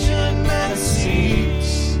generation that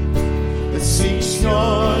seeks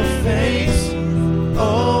your face,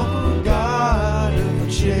 oh God of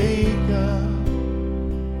Jacob.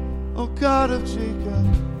 Oh God of Jacob.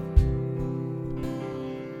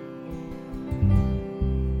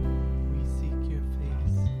 We seek your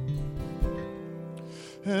face.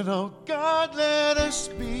 And oh God, let us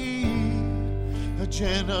be a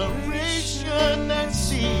generation that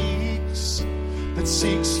seeks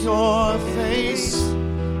your face,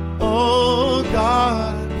 oh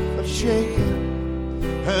God of Jacob.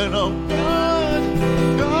 And oh God,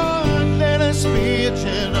 let us be a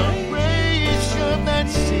generation that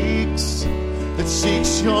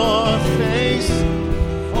seeks your face,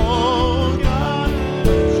 oh God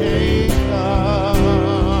of Jacob.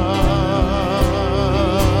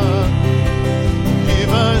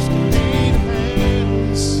 Give us clean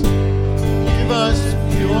hands, give us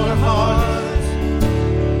pure hearts.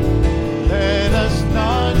 Let us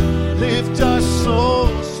not lift our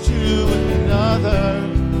souls to another.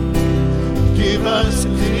 Give us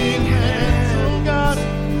clean hands, oh God.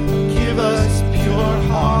 Give us pure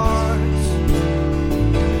hearts.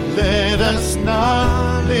 Let us not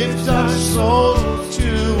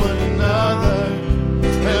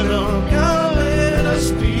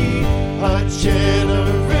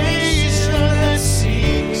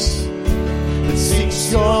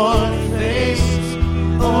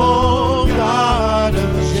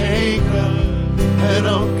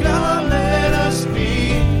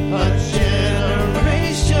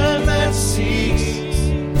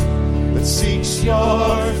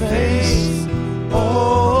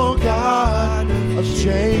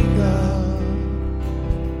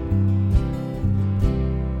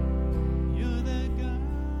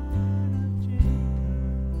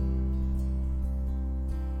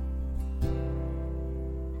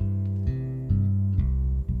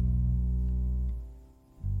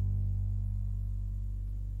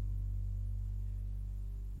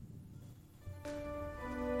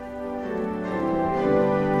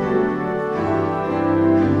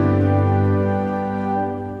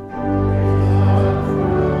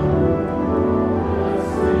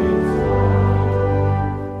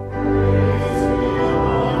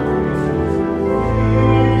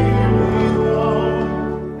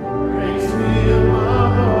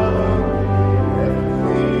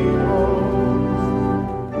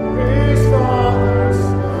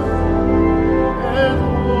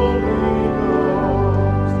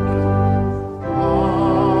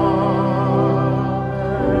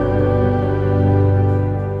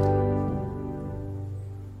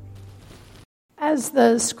as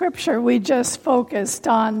the scripture we just focused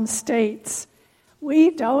on states, we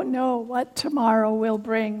don't know what tomorrow will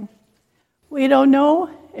bring. We don't know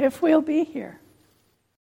if we'll be here.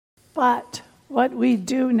 But what we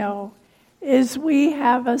do know is we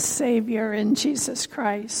have a Savior in Jesus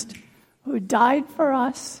Christ who died for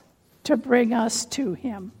us to bring us to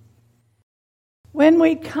him. When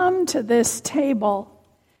we come to this table,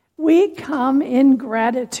 we come in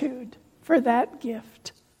gratitude for that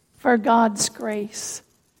gift, for God's grace.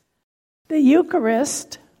 The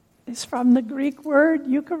Eucharist is from the Greek word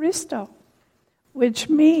Eucharisto, which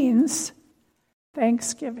means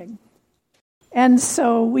thanksgiving. And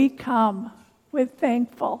so we come with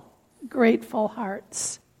thankful, grateful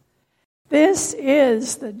hearts. This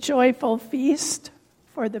is the joyful feast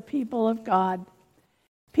for the people of God.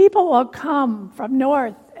 People will come from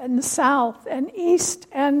north and south and east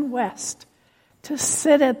and west to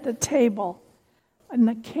sit at the table in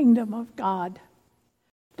the kingdom of God.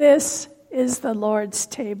 This is the Lord's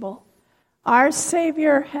table. Our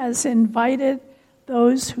Savior has invited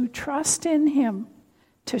those who trust in him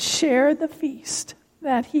to share the feast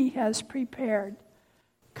that he has prepared.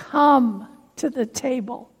 Come to the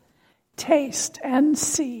table, taste and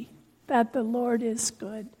see that the Lord is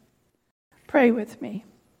good. Pray with me.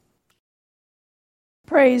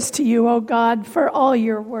 Praise to you, O God, for all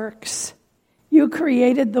your works. You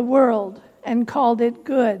created the world and called it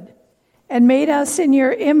good, and made us in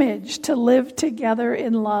your image to live together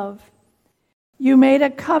in love. You made a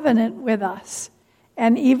covenant with us,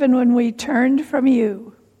 and even when we turned from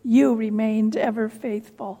you, you remained ever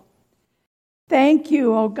faithful. Thank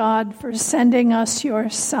you, O God, for sending us your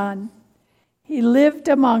Son. He lived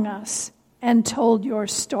among us and told your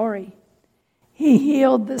story. He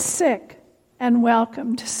healed the sick and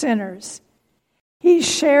welcomed sinners. He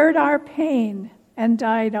shared our pain and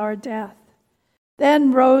died our death,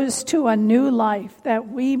 then rose to a new life that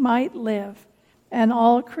we might live and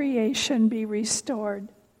all creation be restored.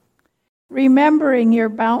 Remembering your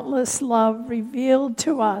boundless love revealed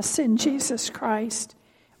to us in Jesus Christ,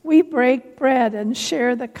 we break bread and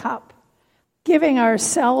share the cup, giving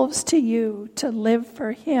ourselves to you to live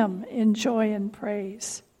for him in joy and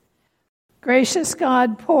praise. Gracious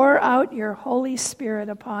God, pour out your Holy Spirit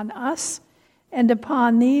upon us and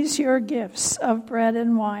upon these your gifts of bread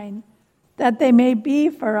and wine, that they may be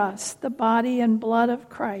for us the body and blood of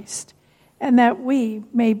Christ, and that we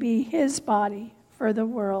may be his body for the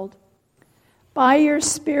world. By your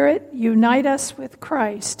Spirit, unite us with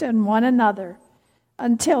Christ and one another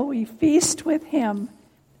until we feast with him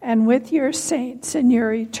and with your saints in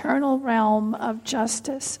your eternal realm of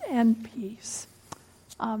justice and peace.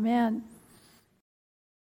 Amen.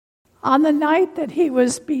 On the night that he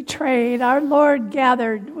was betrayed, our Lord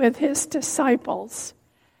gathered with his disciples,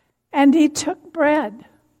 and he took bread.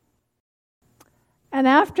 And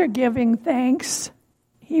after giving thanks,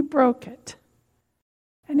 he broke it.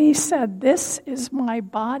 And he said, "This is my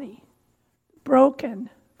body, broken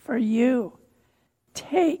for you.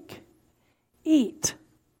 Take, eat,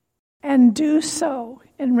 and do so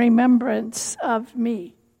in remembrance of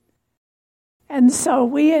me." And so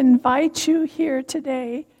we invite you here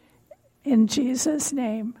today, in Jesus'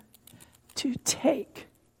 name, to take,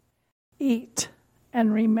 eat,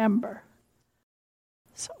 and remember.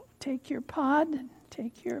 So take your pod and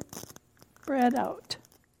take your bread out.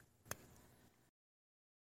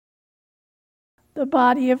 The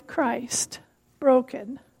body of Christ,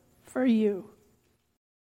 broken for you.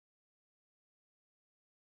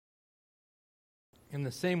 In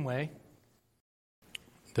the same way,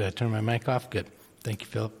 did I turn my mic off? Good. Thank you,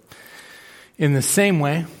 Philip. In the same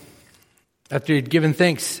way, after he'd given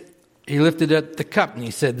thanks, he lifted up the cup and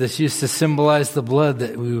he said, "This used to symbolize the blood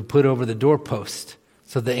that we would put over the doorpost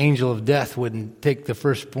so the angel of death wouldn't take the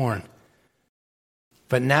firstborn.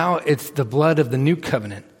 But now it's the blood of the new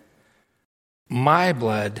covenant, my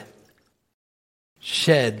blood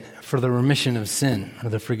shed for the remission of sin, or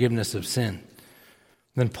the forgiveness of sin."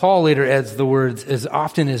 Then Paul later adds the words, "as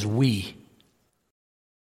often as we."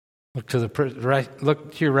 Look to the right,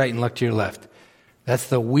 look to your right and look to your left. That's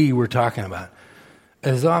the we we're talking about.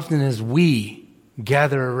 As often as we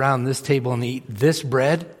gather around this table and eat this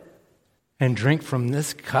bread and drink from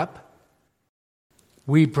this cup,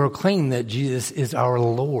 we proclaim that Jesus is our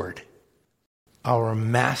Lord, our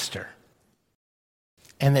Master,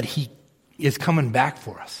 and that he is coming back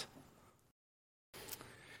for us.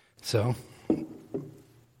 So,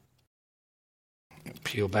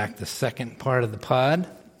 peel back the second part of the pod.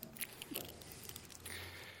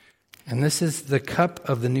 And this is the cup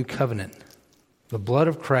of the new covenant, the blood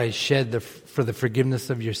of Christ shed for the forgiveness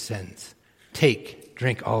of your sins. Take,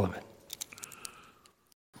 drink all of it.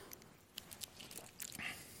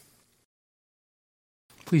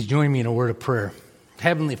 Please join me in a word of prayer.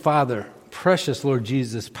 Heavenly Father, precious Lord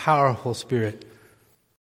Jesus, powerful Spirit,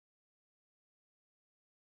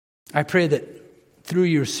 I pray that through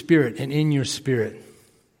your Spirit and in your Spirit,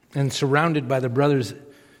 and surrounded by the brothers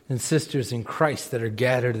and sisters in Christ that are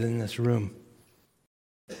gathered in this room,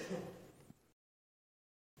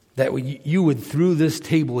 that you would, through this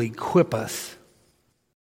table, equip us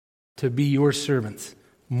to be your servants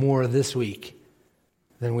more this week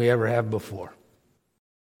than we ever have before.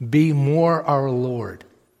 Be more our Lord.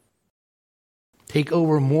 Take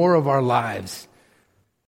over more of our lives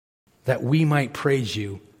that we might praise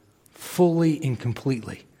you fully and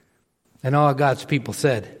completely. And all God's people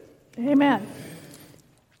said, Amen.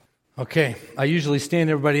 Okay, I usually stand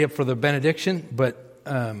everybody up for the benediction, but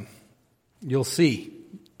you'll see,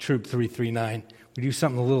 Troop 339, we do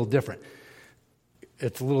something a little different.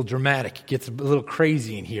 It's a little dramatic. It gets a little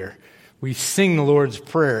crazy in here. We sing the Lord's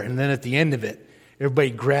Prayer, and then at the end of it, everybody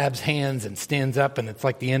grabs hands and stands up, and it's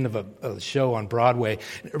like the end of a show on Broadway.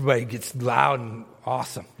 Everybody gets loud and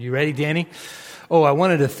awesome. You ready, Danny? Oh, I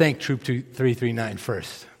wanted to thank Troop 339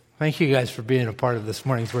 first. Thank you guys for being a part of this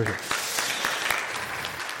morning's worship.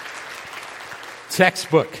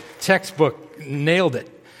 Textbook, nailed it.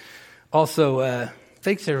 Also,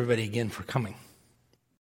 thanks everybody again for coming.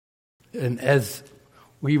 And as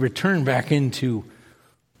we return back into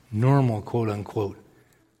normal, quote unquote,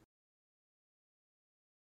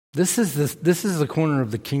 this is the corner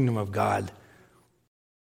of the kingdom of God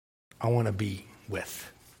I want to be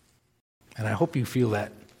with. And I hope you feel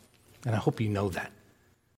that, and I hope you know that.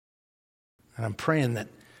 And I'm praying that,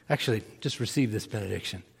 actually, just receive this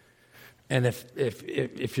benediction. And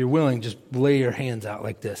if you're willing, just lay your hands out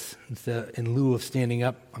like this. In lieu of standing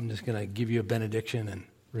up, I'm just going to give you a benediction and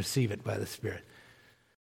receive it by the Spirit.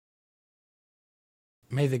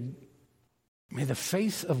 May the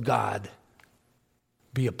face of God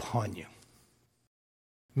be upon you.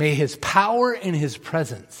 May his power and his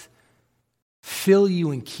presence fill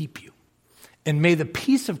you and keep you. And may the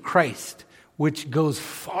peace of Christ, which goes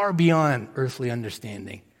far beyond earthly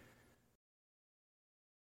understanding,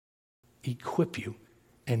 equip you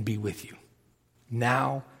and be with you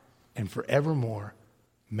now and forevermore.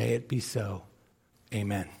 May it be so.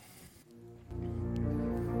 Amen.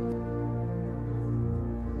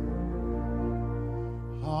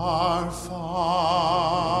 Our Father,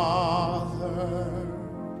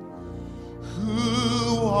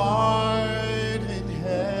 who art in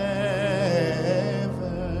heaven,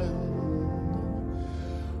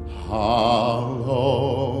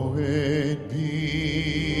 hallowed be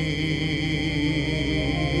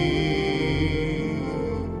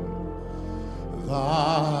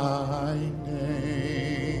thy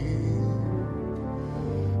name.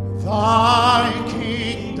 Thy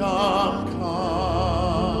kingdom come,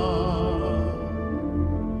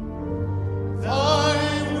 thy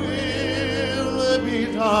will be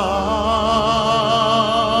done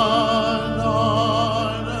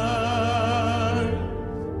on earth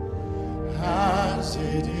as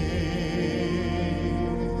it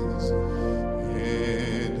is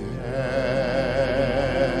in heaven.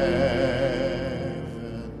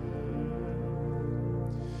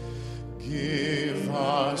 Give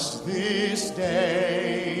us this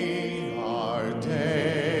day our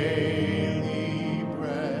daily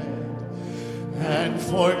bread, and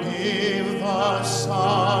forgive us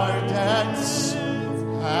our debts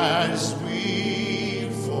as we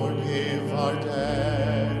forgive our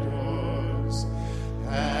debtors.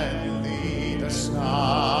 And lead us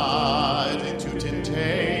not into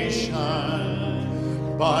temptation,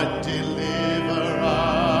 but deliver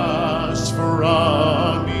us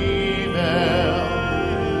from evil.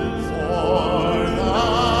 For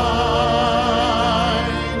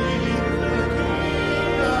thine is the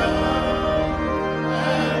kingdom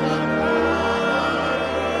and the power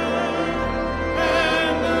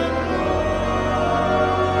and the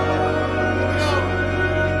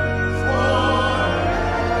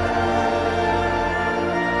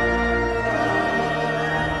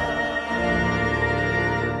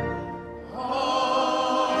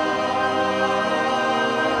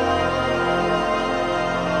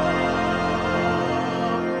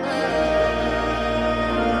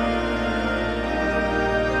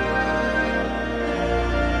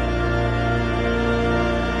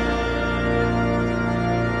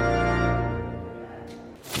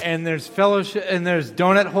And there's fellowship, and there's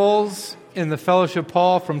donut holes in the fellowship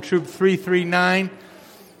hall from Troop 339.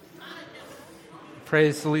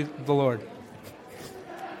 Praise the Lord.